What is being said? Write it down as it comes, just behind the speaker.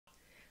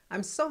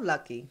I'm so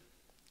lucky.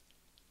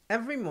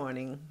 Every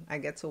morning I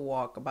get to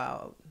walk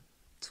about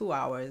 2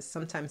 hours,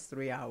 sometimes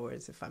 3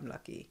 hours if I'm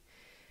lucky.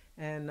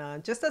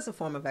 And just as a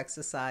form of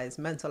exercise,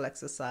 mental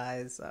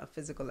exercise,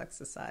 physical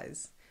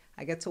exercise,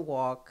 I get to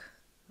walk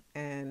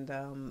and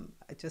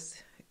I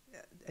just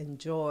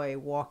enjoy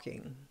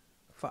walking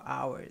for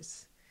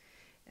hours.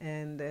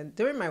 And then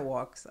during my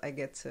walks, I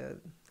get to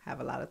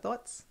have a lot of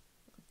thoughts,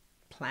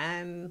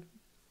 plan,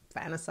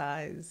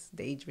 fantasize,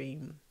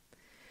 daydream,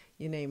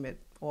 you name it.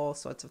 All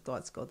sorts of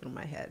thoughts go through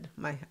my head.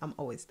 I'm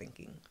always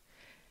thinking.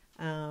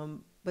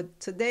 But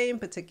today in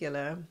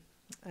particular,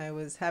 I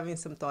was having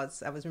some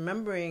thoughts. I was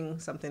remembering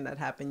something that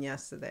happened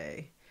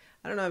yesterday.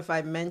 I don't know if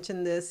I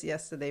mentioned this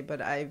yesterday,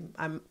 but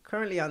I'm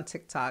currently on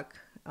TikTok,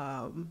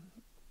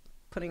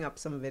 putting up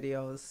some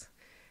videos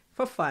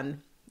for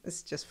fun.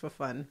 It's just for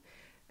fun.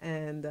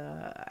 And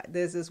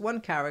there's this one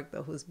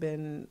character who's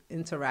been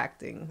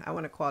interacting. I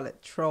want to call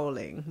it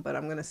trolling, but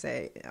I'm going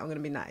to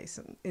be nice.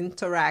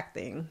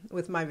 Interacting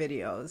with my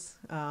videos.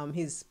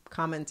 He's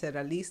commented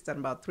at least on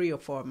about 3 or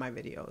 4 of my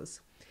videos.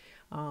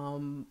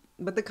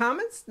 But the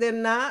comments, they're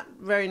not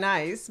very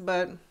nice,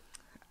 but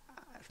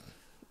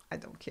I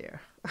don't care.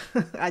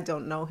 I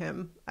don't know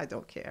him. I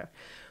don't care.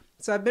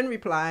 So I've been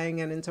replying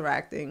and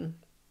interacting.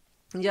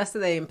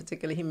 Yesterday in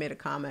particular, he made a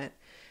comment.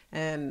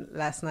 And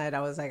last night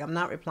I was like, I'm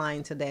not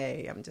replying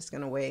today. I'm just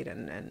going to wait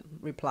and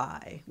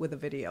reply with a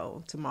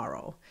video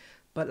tomorrow.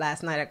 But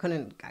last night I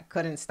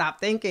couldn't stop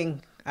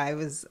thinking. I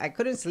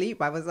couldn't sleep.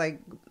 I was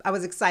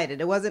excited.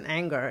 It wasn't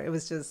anger. It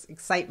was just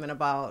excitement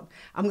about,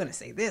 I'm going to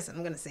say this, and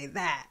I'm going to say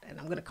that, and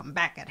I'm going to come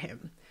back at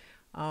him.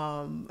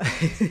 Um,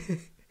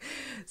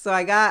 so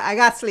I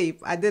got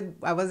sleep. I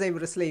was able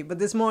to sleep. But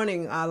this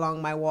morning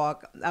along my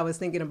walk, I was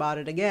thinking about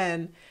it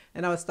again,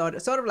 and I was sort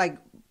of like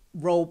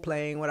role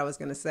playing what I was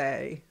going to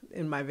say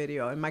in my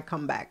video, in my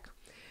comeback.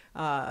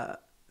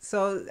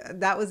 So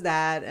that was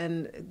that.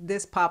 And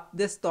this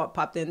thought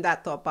popped in,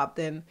 that thought popped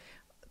in.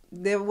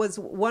 There was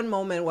one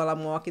moment while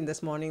I'm walking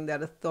this morning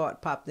that a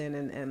thought popped in,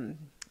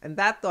 and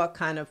that thought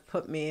kind of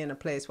put me in a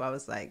place where I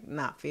was like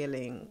not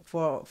feeling,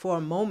 for a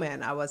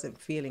moment, I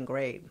wasn't feeling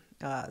great.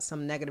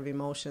 Some negative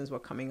emotions were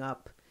coming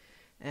up,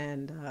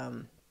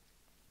 and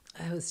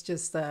I was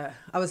just, I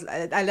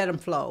let them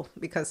flow,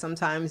 because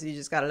sometimes you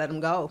just got to let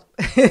them go.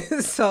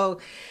 So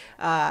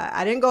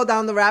I didn't go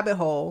down the rabbit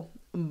hole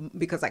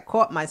because I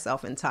caught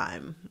myself in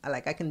time. I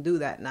can do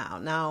that now.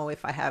 Now,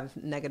 if I have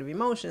negative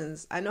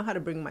emotions, I know how to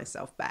bring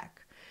myself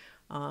back.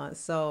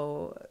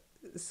 So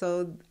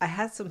I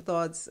had some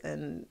thoughts,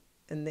 and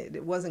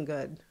it wasn't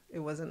good. It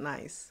wasn't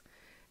nice.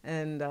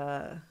 And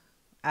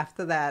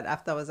after that,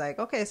 after I was like,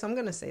 okay, so I'm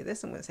going to say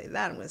this, I'm going to say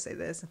that, I'm going to say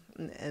this.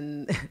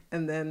 And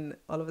then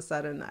all of a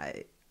sudden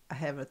I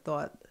have a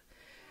thought,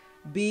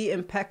 be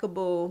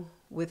impeccable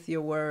with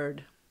your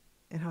word.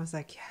 And I was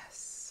like,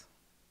 yes,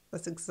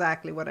 that's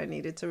exactly what I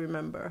needed to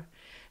remember.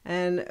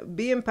 And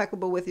be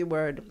impeccable with your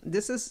word.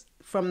 This is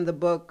from the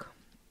book,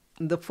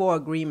 The Four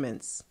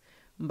Agreements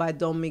by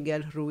Don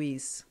Miguel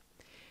Ruiz.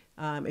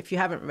 If you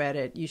haven't read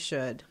it, you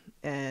should.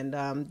 And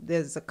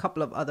there's a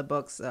couple of other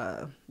books,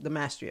 The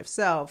Mastery of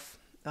Self,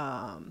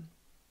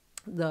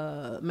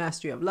 The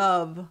Mastery of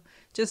Love.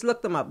 Just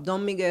look them up,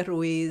 Don Miguel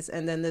Ruiz.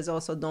 And then there's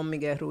also Don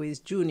Miguel Ruiz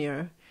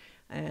Jr.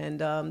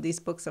 And these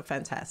books are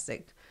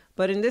fantastic.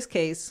 But in this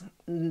case,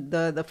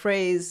 the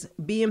phrase,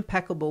 be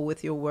impeccable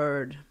with your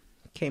word,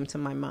 came to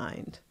my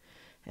mind.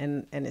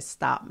 And it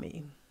stopped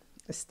me.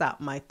 It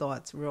stopped my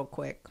thoughts real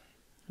quick.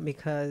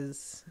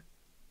 Because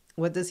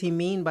what does he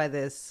mean by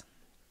this?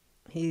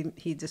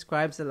 He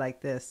describes it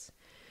like this: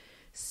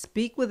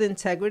 speak with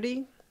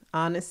integrity,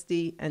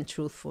 honesty, and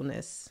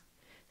truthfulness.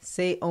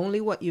 Say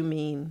only what you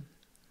mean.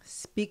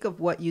 Speak of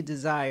what you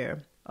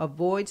desire.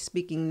 Avoid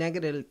speaking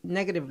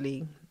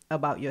negatively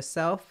about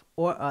yourself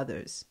or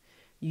others.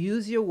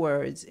 Use your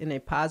words in a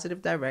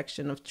positive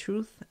direction of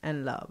truth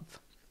and love.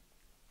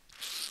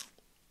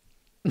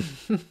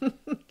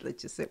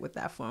 Let you sit with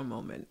that for a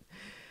moment.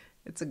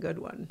 It's a good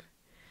one.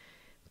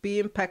 Be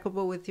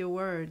impeccable with your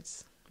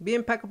words. Be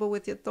impeccable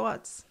with your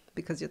thoughts,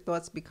 because your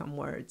thoughts become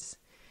words.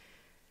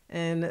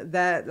 And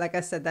that, like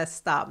I said, that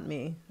stopped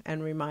me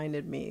and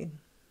reminded me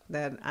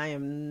that I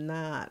am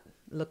not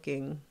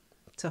looking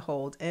to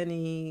hold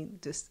any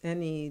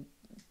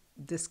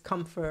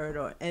discomfort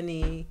or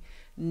any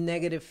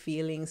negative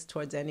feelings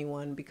towards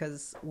anyone,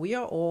 because we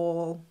are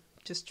all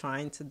just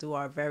trying to do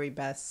our very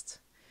best,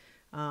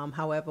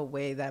 however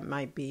way that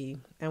might be.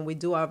 And we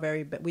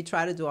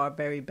try to do our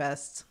very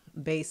best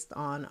based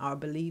on our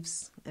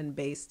beliefs and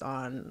based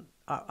on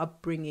our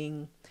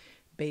upbringing,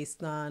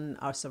 based on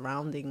our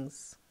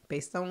surroundings,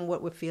 based on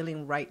what we're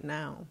feeling right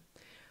now.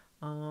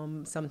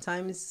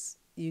 Sometimes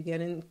you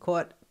get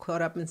caught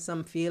up in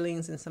some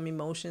feelings and some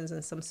emotions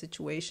and some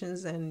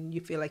situations, and you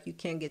feel like you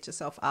can't get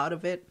yourself out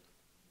of it.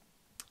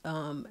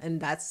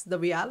 And that's the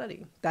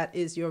reality. That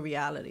is your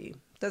reality.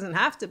 It doesn't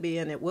have to be,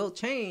 and it will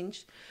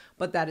change,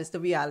 but that is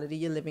the reality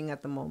you're living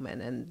at the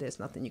moment, and there's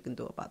nothing you can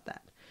do about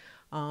that.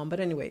 But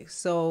anyway,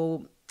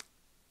 so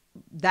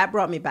that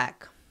brought me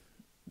back.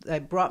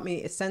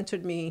 it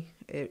centered me,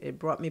 it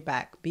brought me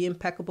back. Be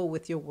impeccable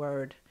with your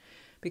word.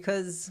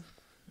 Because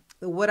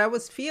what I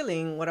was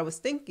feeling, what I was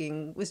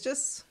thinking was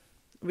just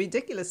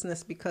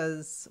ridiculousness,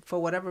 because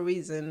for whatever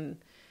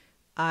reason,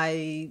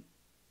 I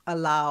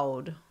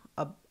allowed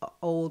a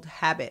old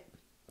habit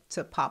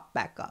to pop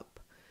back up.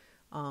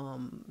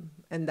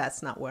 And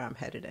that's not where I'm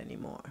headed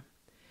anymore.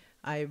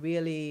 I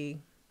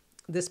really,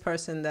 this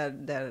person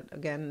that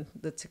again,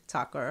 the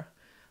TikToker,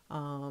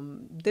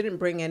 didn't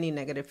bring any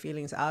negative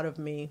feelings out of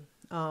me.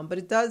 But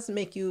it does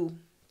make you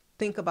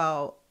think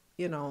about,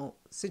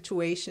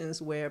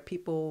 situations where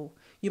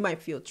you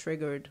might feel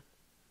triggered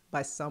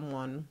by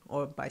someone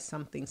or by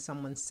something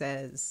someone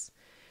says.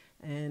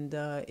 And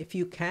if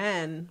you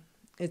can,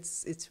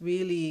 it's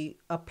really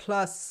a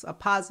plus, a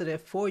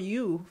positive for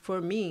you,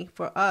 for me,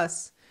 for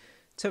us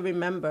to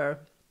remember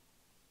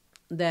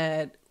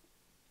that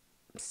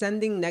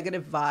sending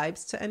negative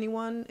vibes to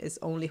anyone is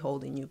only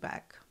holding you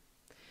back.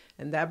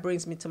 And that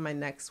brings me to my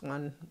next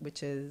one,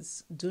 which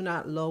is do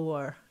not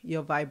lower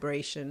your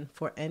vibration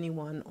for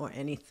anyone or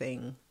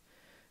anything,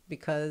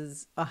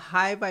 because a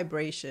high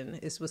vibration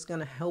is what's going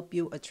to help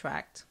you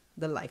attract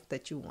the life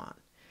that you want.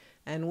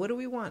 And what do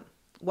we want?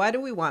 Why do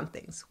we want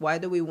things? Why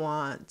do we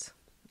want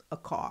a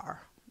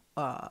car,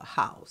 a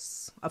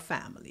house, a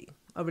family,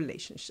 a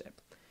relationship?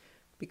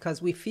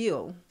 Because we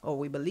feel, or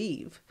we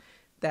believe,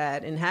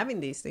 that in having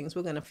these things,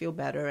 we're going to feel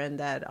better and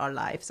that our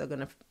lives are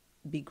going to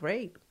be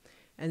great.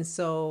 And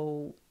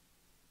so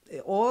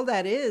all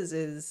that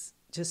is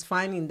just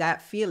finding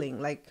that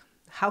feeling. Like,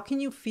 how can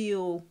you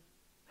feel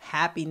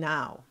happy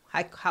now?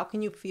 How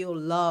can you feel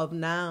love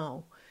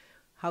now?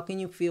 How can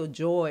you feel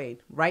joy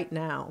right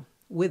now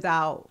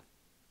without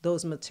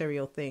those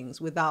material things,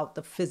 without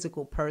the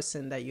physical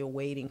person that you're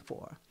waiting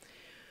for?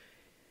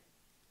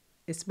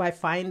 It's by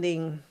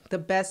finding the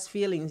best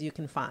feelings you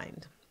can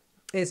find.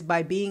 It's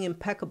by being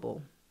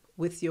impeccable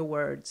with your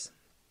words,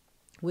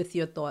 with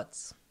your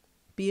thoughts.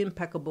 Be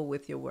impeccable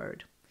with your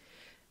word.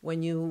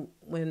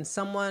 When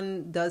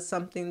someone does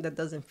something that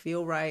doesn't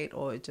feel right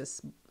or it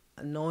just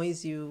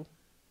annoys you,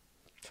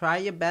 try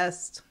your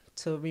best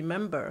to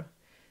remember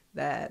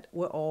that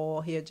we're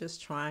all here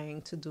just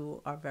trying to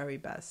do our very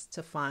best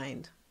to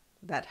find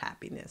that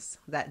happiness,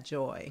 that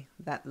joy,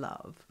 that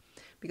love.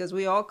 Because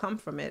we all come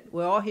from it.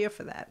 We're all here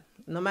for that.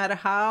 No matter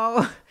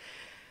how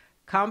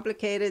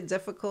complicated,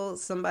 difficult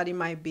somebody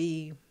might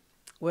be,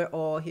 we're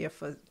all here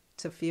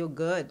to feel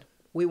good.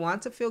 We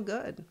want to feel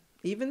good.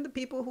 Even the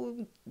people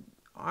who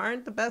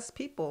aren't the best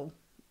people,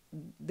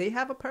 they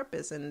have a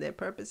purpose, and their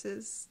purpose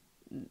is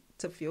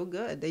to feel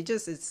good.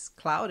 It's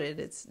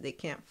clouded. They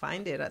can't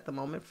find it at the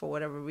moment for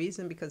whatever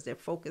reason, because they're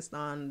focused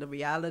on the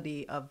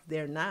reality of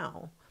their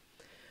now.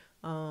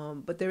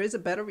 But there is a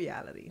better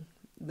reality.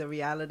 The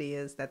reality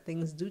is that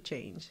things do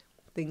change.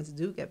 Things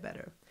do get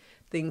better.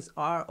 Things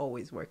are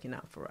always working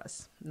out for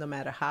us, no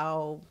matter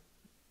how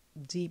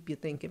deep you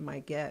think it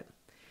might get.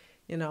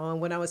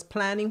 And when I was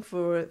planning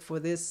for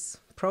this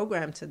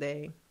program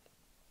today,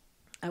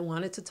 I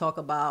wanted to talk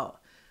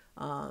about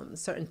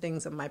certain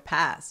things of my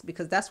past,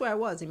 because that's where I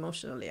was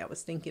emotionally. I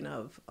was thinking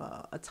of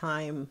a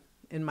time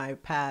in my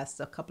past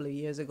a couple of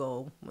years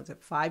ago, was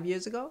it 5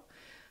 years ago,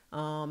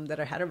 that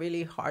I had a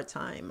really hard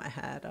time.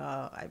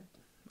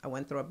 I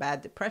went through a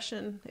bad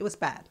depression. It was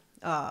bad.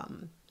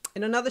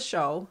 In another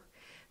show,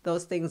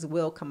 those things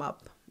will come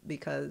up,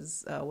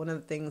 because one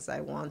of the things I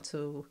want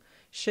to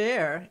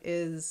share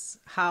is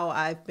how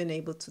I've been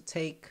able to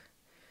take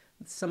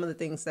some of the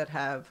things that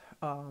have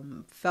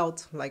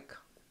felt like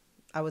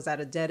I was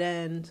at a dead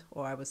end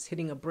or I was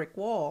hitting a brick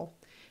wall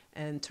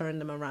and turn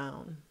them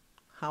around,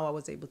 how I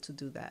was able to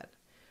do that.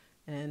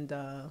 And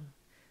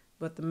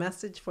but the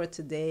message for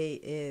today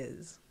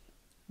is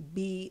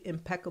be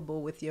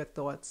impeccable with your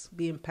thoughts,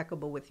 be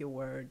impeccable with your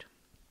word.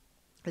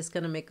 It's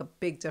going to make a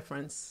big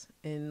difference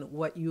in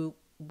what you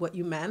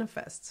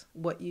manifest,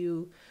 what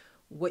you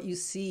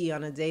see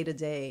on a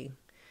day-to-day.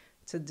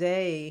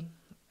 Today,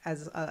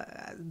 as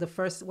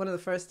one of the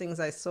first things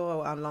I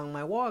saw along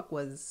my walk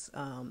was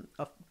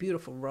a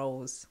beautiful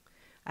rose.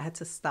 I had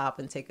to stop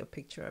and take a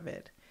picture of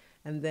it.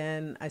 And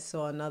then I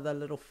saw another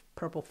little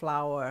purple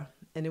flower,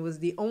 and it was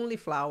the only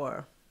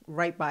flower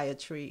right by a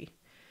tree.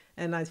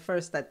 And I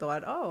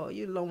thought, oh,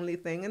 you lonely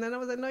thing. And then I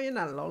was like, no, you're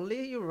not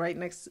lonely. You're right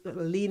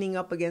leaning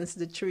up against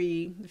the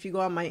tree. If you go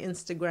on my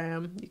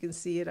Instagram, you can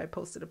see it. I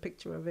posted a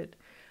picture of it.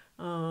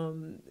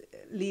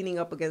 Leaning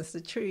up against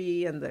the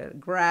tree and the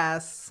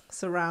grass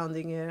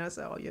surrounding it. I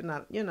said, oh, you're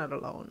not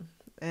alone.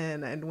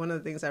 And one of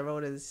the things I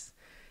wrote is,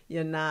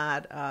 you're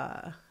not,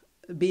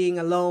 being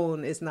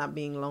alone is not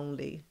being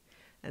lonely.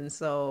 And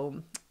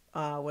so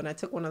when I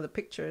took one of the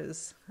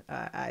pictures,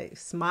 I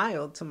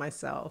smiled to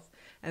myself.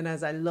 And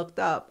as I looked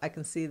up, I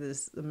can see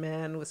the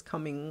man was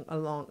coming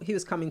along. He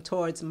was coming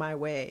towards my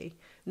way,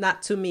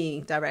 not to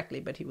me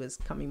directly, but he was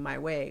coming my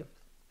way.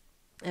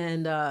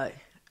 And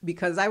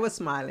because I was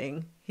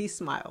smiling, he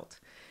smiled.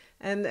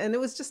 And it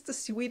was just the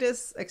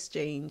sweetest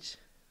exchange.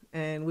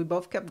 And we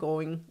both kept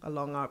going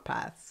along our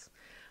paths.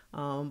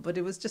 But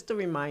it was just a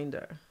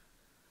reminder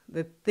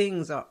that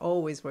things are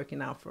always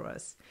working out for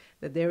us,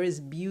 that there is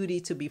beauty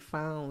to be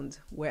found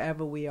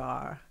wherever we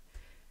are.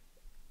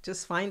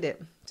 Just find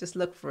it, just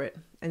look for it,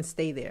 and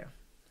stay there.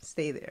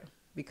 Stay there,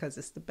 because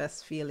it's the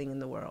best feeling in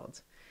the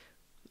world.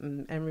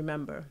 And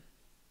remember,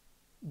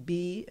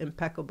 be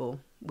impeccable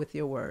with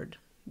your word.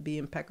 Be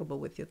impeccable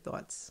with your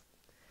thoughts.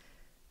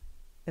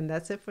 And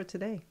that's it for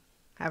today.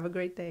 Have a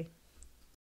great day.